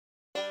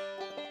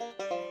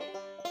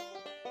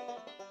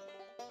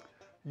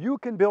You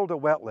can build a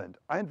wetland.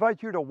 I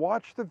invite you to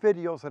watch the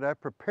videos that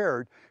I've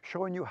prepared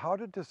showing you how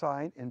to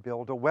design and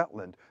build a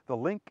wetland. The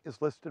link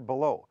is listed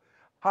below.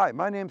 Hi,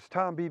 my name's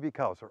Tom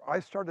Biebighauser. I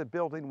started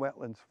building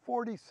wetlands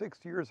 46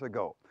 years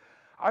ago.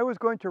 I was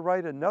going to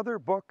write another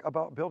book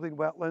about building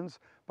wetlands,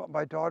 but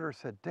my daughter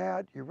said,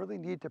 "Dad, you really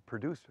need to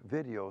produce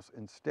videos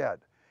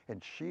instead."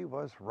 And she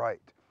was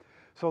right.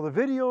 So the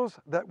videos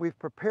that we've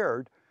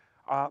prepared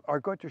are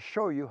going to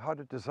show you how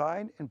to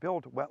design and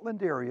build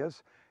wetland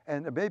areas,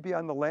 and it may be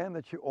on the land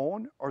that you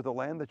own or the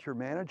land that you're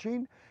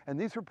managing. And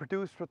these were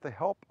produced with the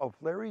help of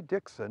Larry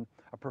Dixon,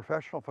 a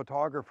professional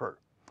photographer.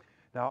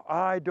 Now,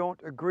 I don't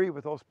agree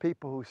with those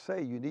people who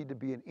say you need to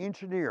be an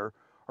engineer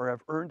or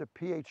have earned a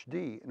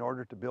PhD in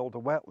order to build a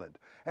wetland.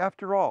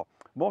 After all,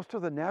 most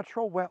of the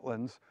natural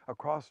wetlands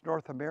across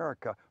North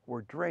America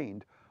were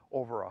drained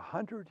over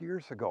 100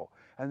 years ago,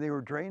 and they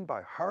were drained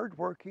by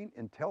hardworking,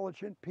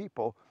 intelligent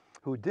people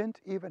who didn't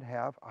even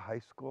have a high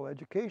school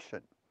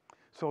education.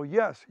 So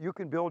yes, you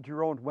can build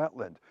your own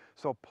wetland.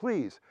 So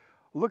please,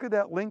 look at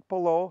that link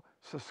below,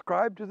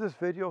 subscribe to this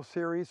video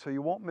series so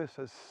you won't miss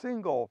a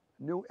single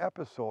new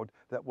episode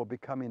that will be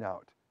coming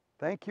out.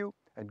 Thank you,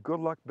 and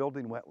good luck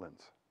building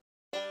wetlands.